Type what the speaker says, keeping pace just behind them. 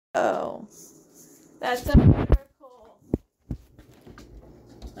Oh, that's a miracle.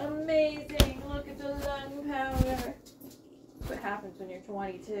 Amazing. Look at the lung powder. That's what happens when you're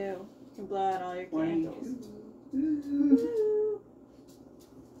 22. You can blow out all your candles.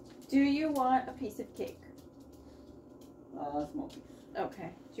 Do you want a piece of cake? Small piece. Okay.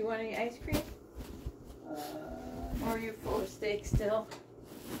 Do you want any ice cream? Or are you full of steak still?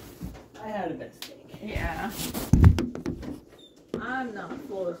 I had a bit of steak. Yeah. I'm not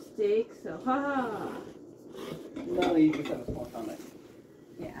full of steak, so ha. No, you just have a small stomach.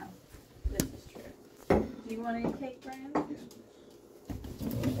 Yeah, this is true. Do you want any cake, Brian? Yes.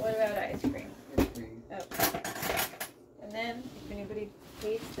 What about ice cream? Ice cream. Okay. And then, if anybody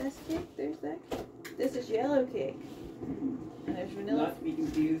hates this cake, there's that cake. This is yellow cake. And there's vanilla. Not to be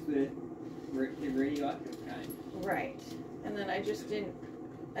confused with the radioactive kind. Right. And then I just didn't.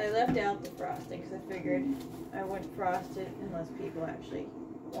 I left out the frosting because I figured I wouldn't frost it unless people actually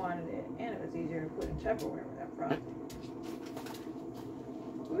wanted it. And it was easier to put in Tupperware without frosting.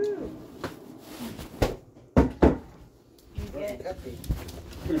 Woo! You get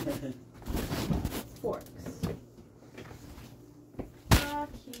forks. Ah,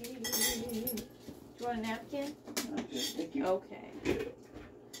 cute. Do you want a napkin? Thank you. Okay.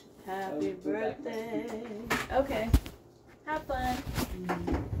 Happy birthday. Okay. Have fun.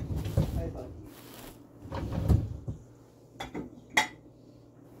 Bye bye.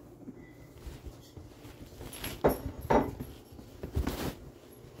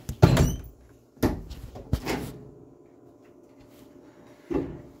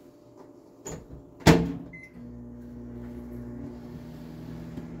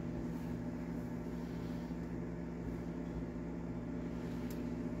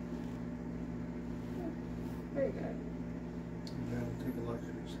 Very good. Yeah, take a look at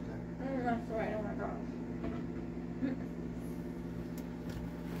each thing. That's right. Oh my gosh.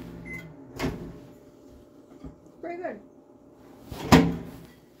 Pretty good.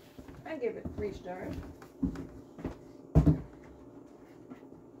 I give it 3 stars.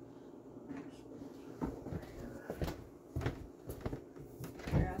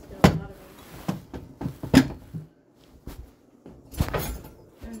 You're asking a lot of me.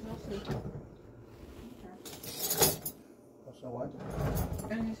 There's also. Also what? I was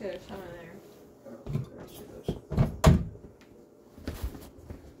gonna say there's some in there. I see this.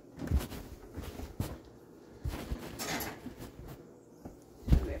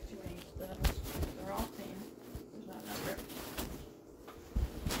 We have too many stuff. They're all same. There's not enough room.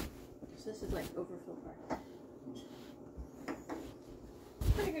 So this is like overfill part.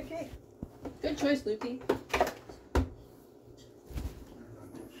 Pretty good cake. Good choice, Lukey. Okay.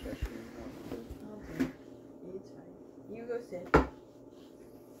 It's fine. You go sit.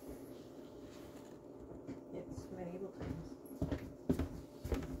 It's medieval times.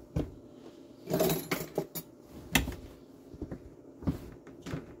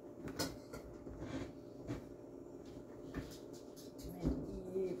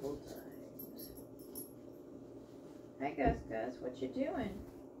 Medieval times. Hi, Gus. What you doing?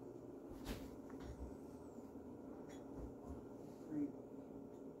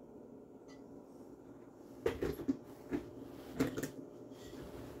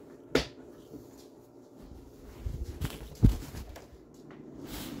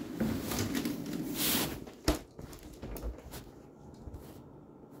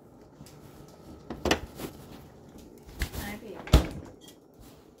 Hi, baby.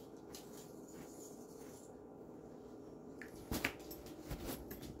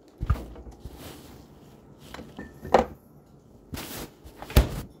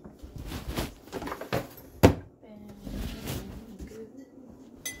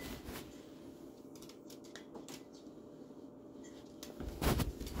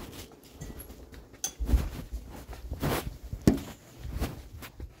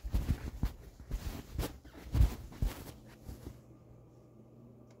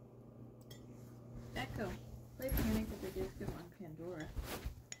 Echo, play Panic at the Disco on Pandora.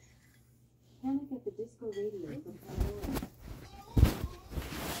 Panic at the Disco Radio from Pandora.